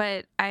know,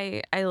 but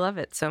I love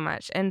it so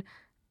much. And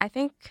I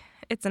think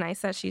it's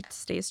nice that she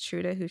stays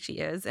true to who she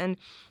is. And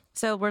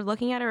so we're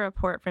looking at a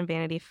report from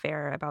Vanity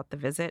Fair about the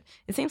visit.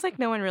 It seems like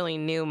no one really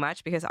knew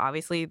much because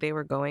obviously they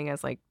were going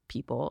as like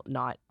people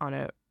not on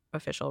a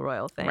official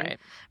royal thing. Right.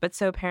 But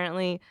so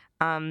apparently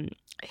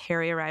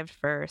Harry arrived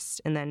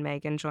first and then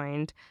Meghan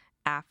joined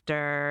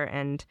after,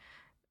 and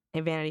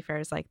Vanity Fair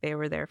is like they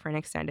were there for an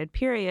extended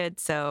period,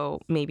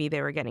 so maybe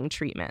they were getting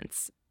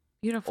treatments.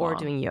 Beautiful. Or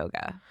doing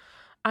yoga.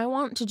 I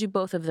want to do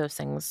both of those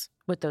things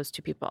with those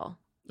two people.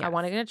 Yes. I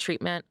want to get a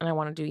treatment and I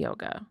want to do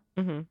yoga.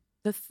 Mm-hmm.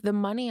 The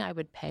money I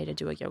would pay to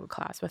do a yoga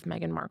class with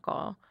Meghan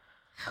Markle.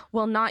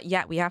 Well, not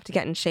yet. We have to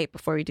get in shape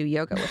before we do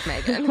yoga with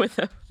Meghan. With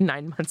a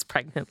 9 months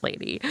pregnant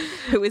lady.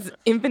 Who is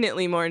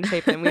infinitely more in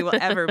shape than we will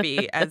ever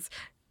be, as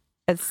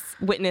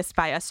witnessed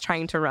by us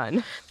trying to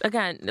run.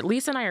 Again,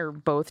 Lisa and I are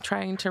both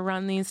trying to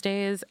run these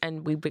days,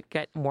 and we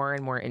get more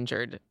and more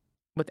injured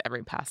with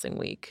every passing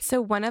week. So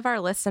one of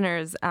our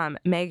listeners,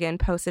 Meghan,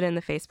 posted in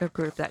the Facebook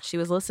group that she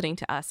was listening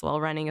to us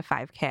while running a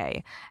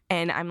 5K.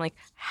 And I'm like,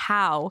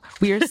 how?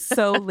 We are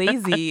so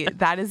lazy.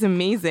 That is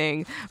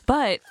amazing.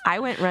 But I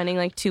went running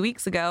like 2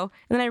 weeks ago,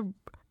 and then I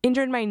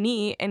injured my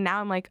knee, and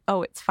now I'm like,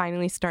 oh, it's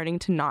finally starting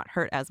to not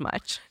hurt as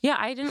much. Yeah,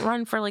 I didn't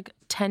run for like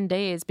 10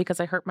 days because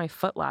I hurt my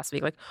foot last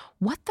week. Like,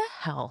 what the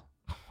hell?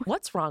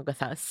 What's wrong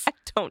with us? I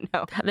don't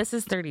know. This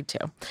is 32.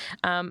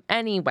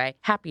 Anyway,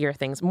 happier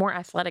things, more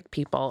athletic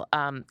people.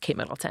 Kate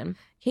Middleton.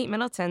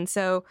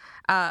 So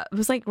it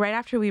was like right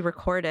after we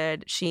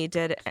recorded,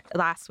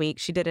 last week,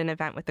 she did an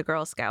event with the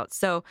Girl Scouts.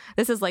 So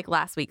this is like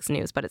last week's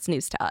news, but it's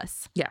news to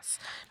us. Yes,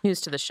 news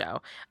to the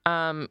show.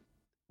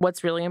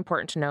 What's really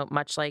important to note,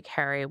 much like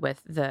Harry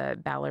with the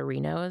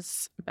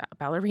ballerinas,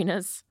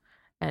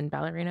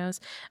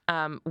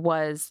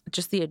 was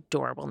just the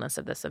adorableness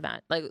of this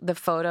event. Like the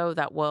photo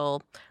that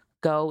will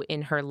go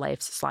in her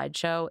life's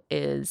slideshow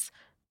is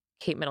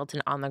Kate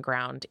Middleton on the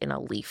ground in a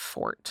leaf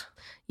fort.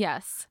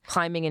 Yes.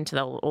 Climbing into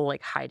the little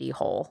like hidey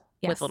hole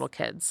with little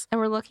kids. And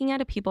we're looking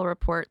at a People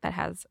report that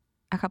has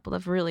a couple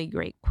of really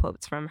great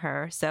quotes from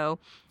her. So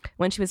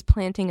when she was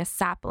planting a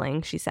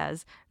sapling, she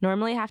says,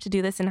 normally I have to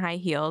do this in high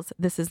heels.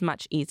 This is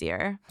much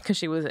easier. Because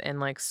she was in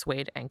like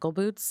suede ankle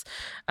boots.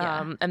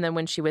 Yeah. And then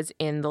when she was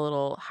in the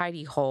little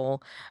hidey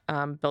hole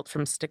built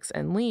from sticks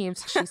and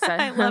leaves, she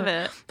said, I love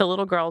it. The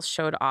little girls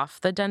showed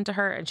off the den to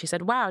her and she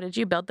said, wow, did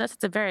you build this?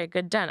 It's a very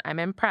good den. I'm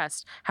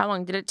impressed. How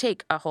long did it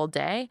take? A whole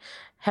day?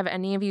 Have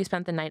any of you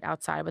spent the night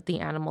outside with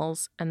the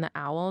animals and the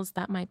owls?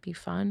 That might be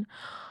fun.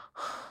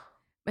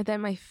 But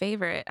then my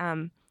favorite,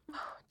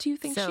 do you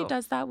think she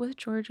does that with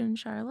George and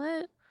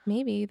Charlotte?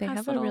 Maybe. They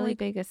have a really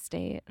big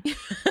estate.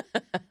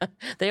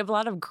 They have a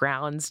lot of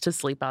grounds to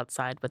sleep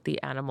outside with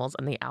the animals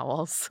and the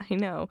owls. I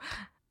know.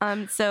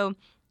 So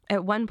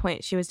at one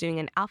point she was doing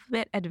an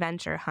alphabet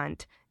adventure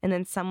hunt, and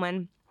then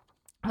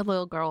a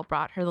little girl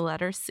brought her the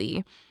letter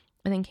C.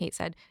 And then Kate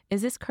said,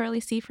 is this curly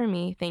C for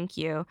me? Thank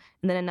you.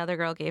 And then another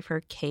girl gave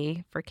her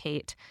K for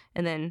Kate.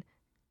 And then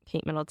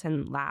Kate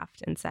Middleton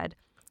laughed and said,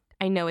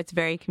 I know it's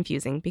very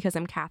confusing because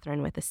I'm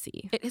Catherine with a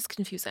C. It is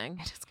confusing.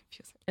 It is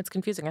confusing. It's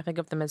confusing. I think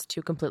of them as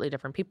two completely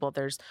different people.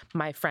 There's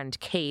my friend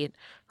Kate,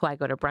 who I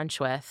go to brunch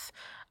with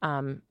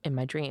in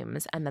my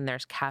dreams, and then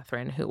there's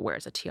Catherine, who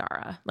wears a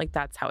tiara. Like,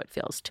 that's how it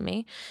feels to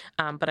me.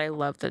 But I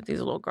love that these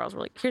little girls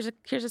were like, here's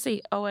a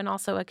C. Oh, and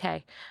also a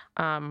K.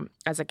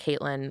 As a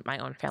Caitlin, my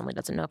own family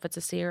doesn't know if it's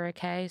a C or a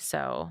K,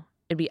 so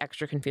it'd be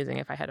extra confusing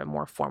if I had a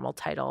more formal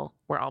title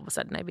where all of a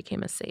sudden I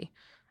became a C.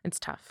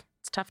 It's tough.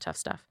 It's tough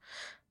stuff.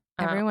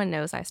 Everyone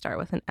knows I start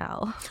with an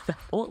L.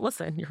 Well,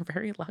 listen, you're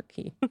very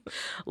lucky.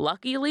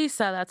 Lucky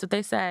Lisa, that's what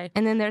they say.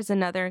 And then there's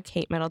another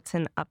Kate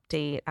Middleton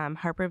update.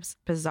 Harper's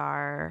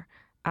Bazaar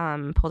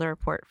pulled a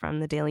report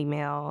from the Daily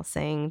Mail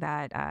saying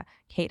that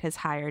Kate has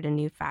hired a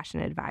new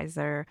fashion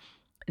advisor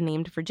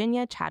named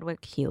Virginia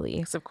Chadwick Healy.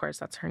 Yes, of course,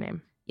 that's her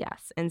name.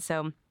 Yes. And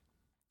so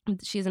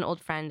she's an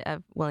old friend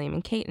of William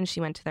and Kate, and she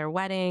went to their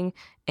wedding,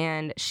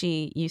 and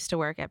she used to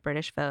work at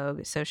British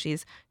Vogue, so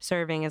she's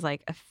serving as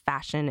like a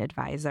fashion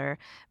advisor.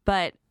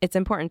 But it's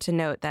important to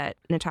note that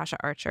Natasha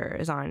Archer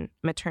is on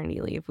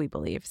maternity leave, we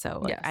believe. So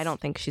like, Yes. I don't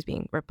think she's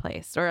being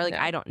replaced, or like,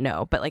 I don't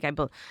know, but like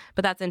but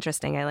that's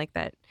interesting. I like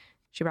that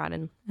she brought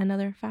in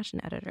another fashion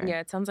editor.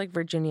 Yeah, it sounds like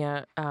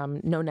Virginia,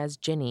 known as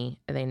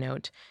Ginny, they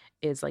note,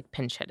 is like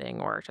pinch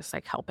hitting or just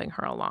like helping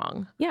her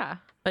along. Yeah.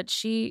 But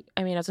I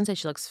was gonna say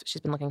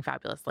she's been looking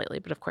fabulous lately,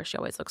 but of course she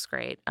always looks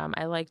great.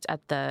 I liked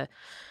at the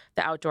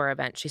outdoor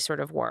event, she sort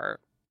of wore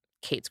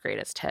Kate's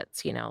greatest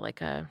hits,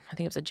 like I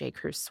think it was a J.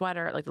 Crew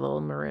sweater, like the little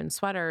maroon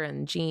sweater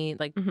and jeans,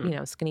 like,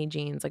 skinny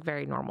jeans, like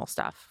very normal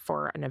stuff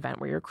for an event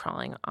where you're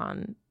crawling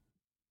on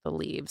the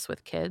leaves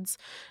with kids.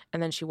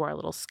 And then she wore a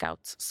little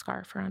Scout's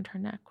scarf around her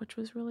neck, which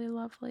was really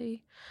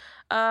lovely.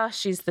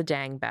 She's the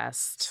dang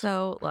best.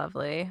 So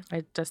lovely.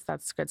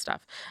 That's good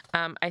stuff.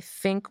 I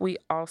think we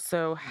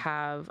also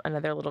have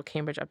another little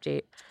Cambridge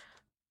update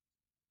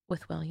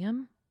with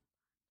William.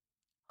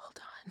 Hold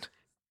on.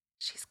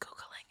 She's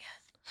Googling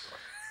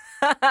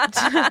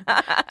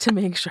it to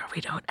make sure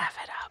we don't F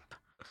it up.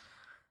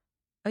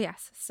 Oh,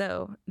 yes.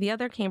 So the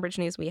other Cambridge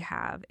news we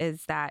have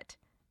is that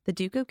the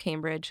Duke of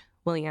Cambridge,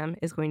 William,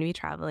 is going to be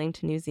traveling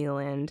to New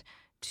Zealand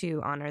to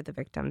honor the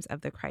victims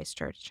of the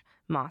Christchurch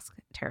mosque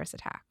terrorist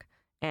attack.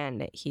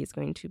 And he's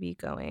going to be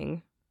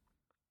going,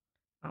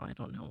 I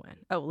don't know when.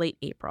 Oh, late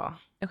April.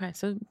 Okay,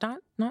 so not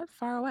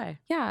far away.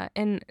 Yeah,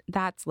 and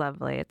that's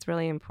lovely. It's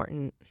really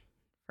important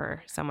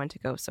for someone to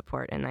go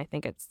support. And I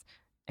think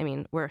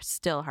we're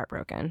still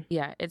heartbroken.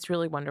 Yeah, it's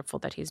really wonderful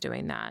that he's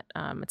doing that.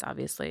 It's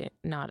obviously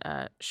not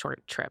a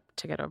short trip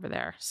to get over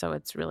there. So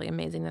it's really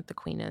amazing that the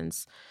Queen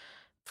is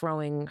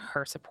throwing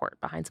her support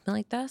behind something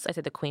like this. I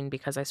say the Queen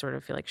because I sort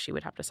of feel like she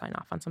would have to sign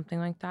off on something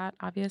like that,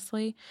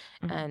 obviously.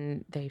 Mm-hmm.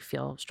 And they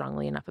feel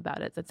strongly enough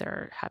about it that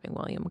they're having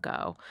William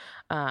go,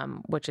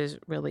 which is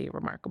really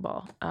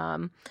remarkable.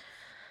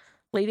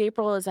 Late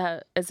April is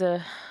on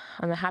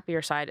the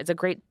happier side. It's a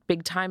great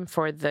big time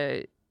for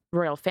the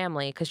royal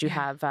family because you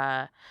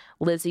have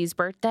Lizzie's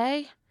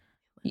birthday.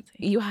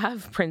 You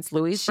have Prince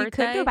Louis's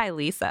birthday. She could go by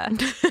Lisa.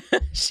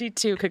 She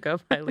too could go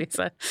by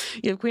Lisa.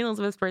 You have Queen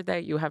Elizabeth's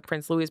birthday. You have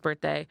Prince Louis's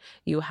birthday.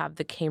 You have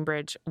the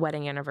Cambridge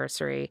wedding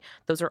anniversary.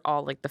 Those are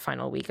all like the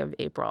final week of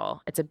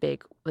April. It's a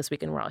big This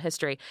Week in Royal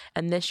History.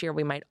 And this year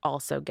we might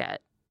also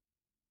get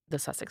the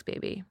Sussex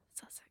baby.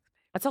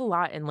 That's a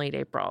lot in late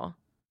April.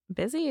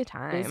 Busy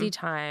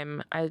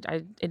time.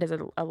 It is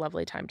a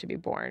lovely time to be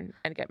born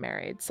and get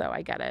married, so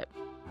I get it.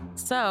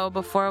 So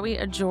before we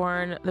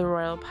adjourn the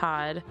Royal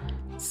Pod,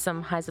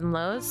 some highs and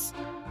lows.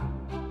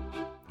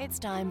 It's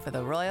time for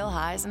the Royal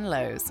Highs and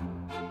Lows.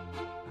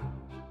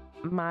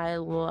 My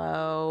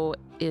low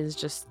is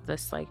just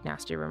this like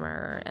nasty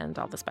rumor and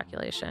all the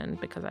speculation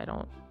because I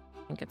don't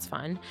think it's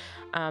fun.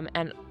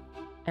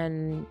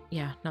 And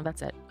yeah, no,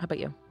 that's it. How about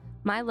you?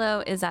 My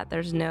low is that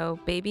there's no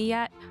baby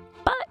yet,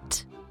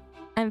 but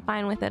I'm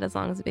fine with it as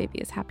long as the baby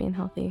is happy and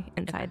healthy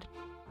inside.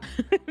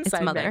 Its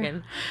mother.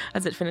 Meghan,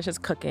 as it finishes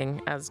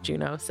cooking, as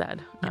Juno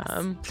said.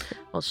 Yes.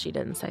 Well, she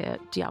didn't say it.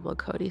 Diablo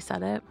Cody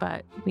said it,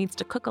 but needs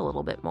to cook a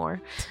little bit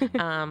more.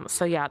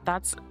 So yeah,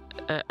 that's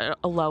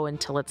a low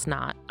until it's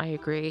not. I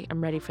agree.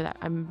 I'm ready for that.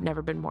 I've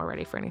never been more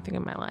ready for anything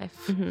in my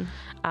life.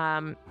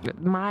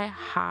 Mm-hmm. My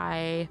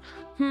high,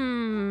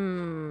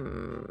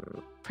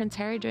 Prince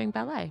Harry doing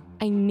ballet.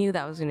 I knew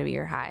that was going to be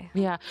your high.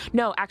 Yeah.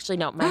 No, actually,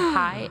 no. My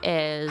high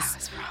is... I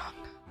was wrong.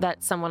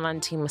 That someone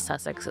on Team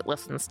Sussex that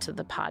listens to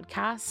the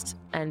podcast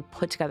and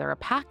put together a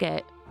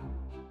packet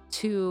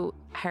to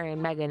Harry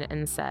and Meghan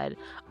and said,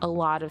 a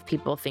lot of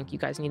people think you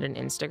guys need an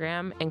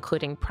Instagram,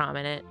 including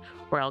prominent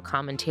royal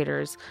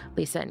commentators,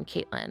 Lisa and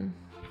Caitlin.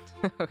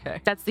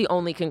 Okay. That's the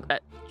only conclusion.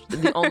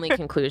 The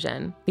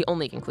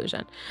only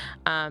conclusion.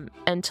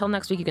 Until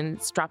next week, you can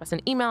drop us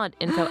an email at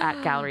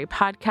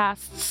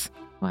info@gallerypodcasts.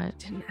 What?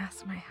 Didn't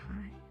ask my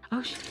high.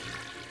 Oh, shit.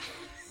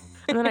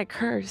 And then I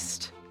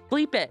cursed.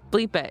 Bleep it.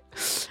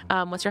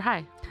 What's your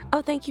high?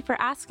 Oh, thank you for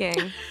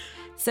asking.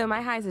 So my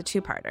high is a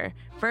two-parter.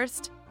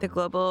 First, the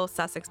global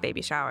Sussex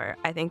baby shower.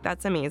 I think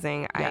that's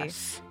amazing.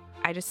 Yes.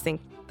 I just think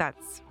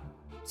that's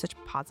such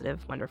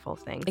positive, wonderful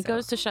things. It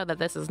goes to show that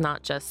this is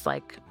not just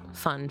like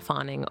fun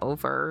fawning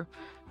over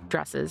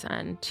dresses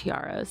and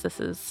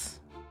tiaras.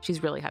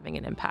 She's really having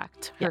an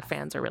impact. Her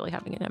fans are really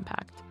having an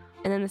impact.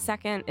 And then the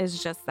second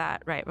is just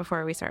that right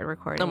before we started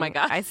recording. Oh my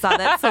God. I saw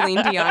that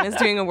Celine Dion is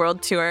doing a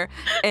world tour,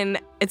 and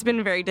it's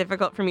been very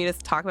difficult for me to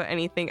talk about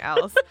anything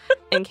else.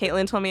 And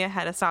Caitlin told me I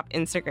had to stop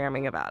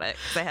Instagramming about it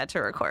because I had to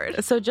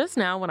record. So just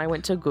now when I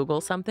went to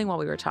Google something while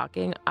we were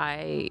talking,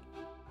 I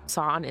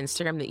saw on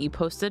Instagram that you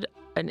posted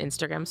an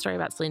Instagram story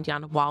about Celine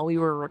Dion while we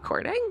were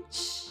recording.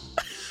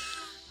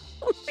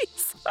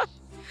 Lisa.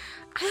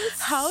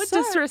 How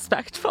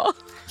disrespectful.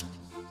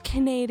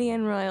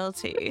 Canadian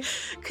royalty.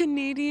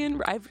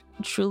 I've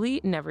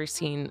truly never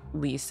seen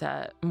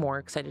Lisa more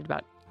excited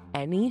about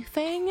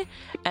anything.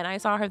 And I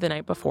saw her the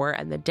night before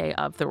and the day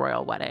of the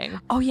royal wedding.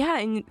 Oh, yeah.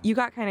 And you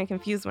got kind of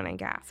confused when I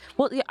gasped.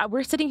 Well, yeah,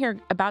 we're sitting here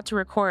about to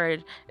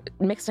record,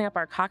 mixing up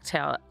our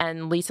cocktail,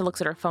 and Lisa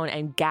looks at her phone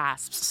and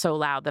gasps so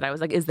loud that I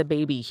was like, is the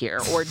baby here?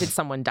 Or did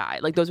someone die?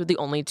 Like, those were the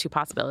only two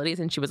possibilities.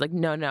 And she was like,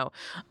 no.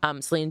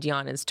 Celine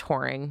Dion is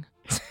touring.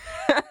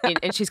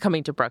 And she's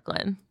coming to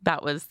Brooklyn.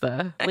 That was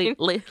the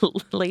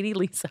Lady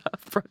Lisa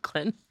of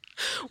Brooklyn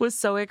was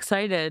so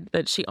excited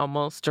that she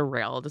almost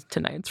derailed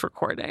tonight's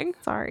recording.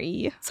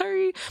 Sorry.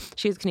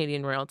 She has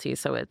Canadian royalty,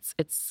 so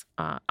it's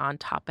on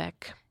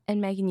topic.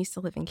 And Meghan used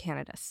to live in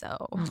Canada,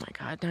 so. Oh my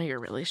God, now you're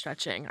really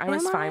stretching. I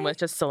was fine with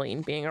just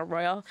Celine being a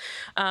royal.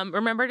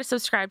 Remember to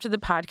subscribe to the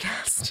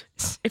podcast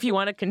if you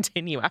want to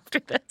continue after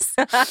this.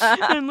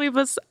 And leave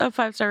us a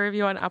 5-star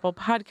review on Apple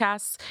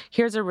Podcasts.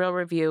 Here's a real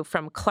review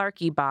from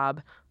Clarky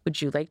Bob.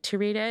 Would you like to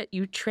read it,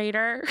 you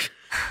traitor?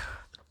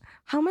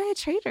 How am I a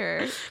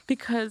traitor?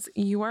 Because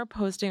you are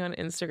posting on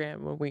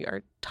Instagram when we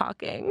are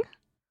talking.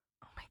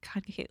 Oh my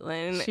God,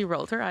 Caitlin. She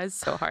rolled her eyes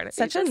so hard at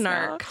Such me a just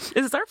narc.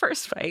 now. Is this our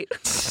first fight?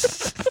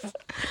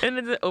 And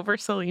is it over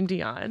Celine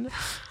Dion?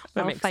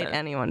 That I'll makes fight sense.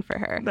 anyone for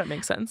her. That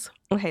makes sense.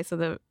 Okay, so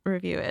the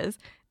review is,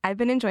 I've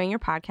been enjoying your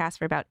podcast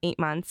for about 8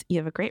 months. You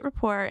have a great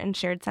rapport and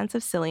shared sense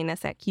of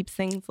silliness that keeps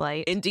things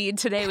light. Indeed,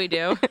 today we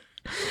do.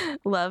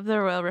 Love the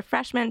royal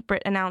refreshment,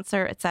 Brit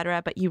announcer,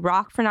 etc. But you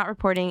rock for not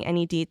reporting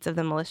any deets of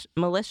the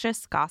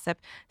malicious gossip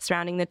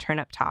surrounding the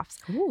turnip toffs.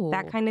 Ooh.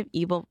 That kind of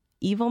evil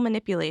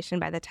manipulation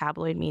by the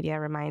tabloid media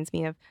reminds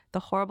me of the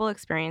horrible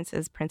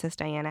experiences Princess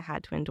Diana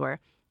had to endure.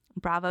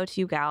 Bravo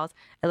to you gals.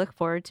 I look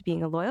forward to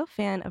being a loyal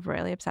fan of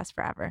Royally Obsessed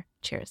forever.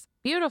 Cheers.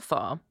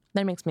 Beautiful.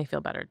 That makes me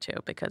feel better too,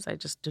 because I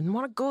just didn't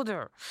want to go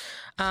there.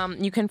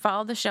 You can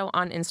follow the show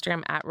on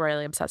Instagram at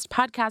Royally Obsessed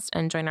Podcast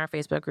and join our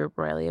Facebook group,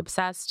 Royally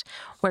Obsessed.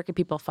 Where can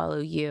people follow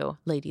you,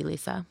 Lady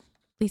Lisa?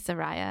 Lisa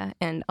Raya,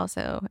 and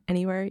also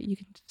anywhere you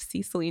can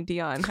see Celine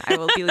Dion. I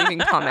will be leaving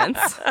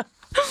comments.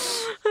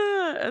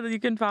 You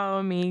can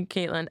follow me,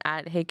 Caitlin,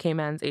 at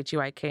HeyKmenz,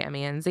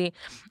 HUIKMENZ,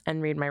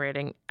 and read my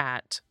rating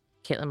at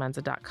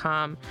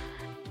CaitlinMenza.com.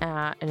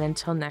 And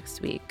until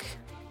next week,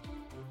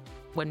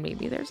 when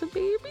maybe there's a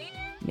baby.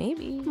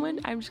 Maybe.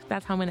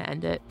 That's how I'm going to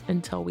end it,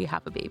 until we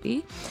have a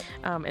baby.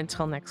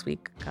 Until next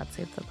week, God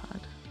save the pod.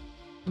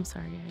 I'm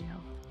sorry I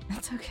yelled.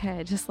 That's okay.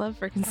 I just love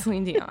freaking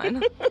Celine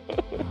Dion.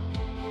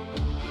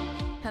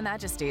 Her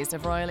Majesties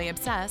of Royally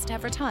Obsessed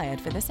have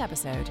retired for this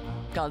episode.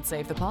 God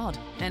save the pod.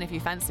 And if you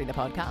fancy the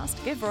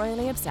podcast, give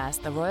Royally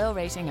Obsessed the royal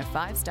rating of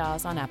 5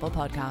 stars on Apple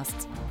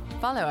Podcasts.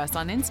 Follow us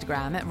on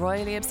Instagram at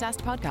Royally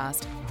Obsessed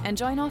Podcast and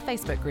join our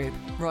Facebook group,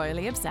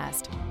 Royally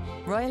Obsessed.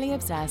 Royally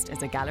Obsessed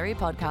is a Gallery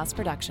Podcast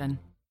production.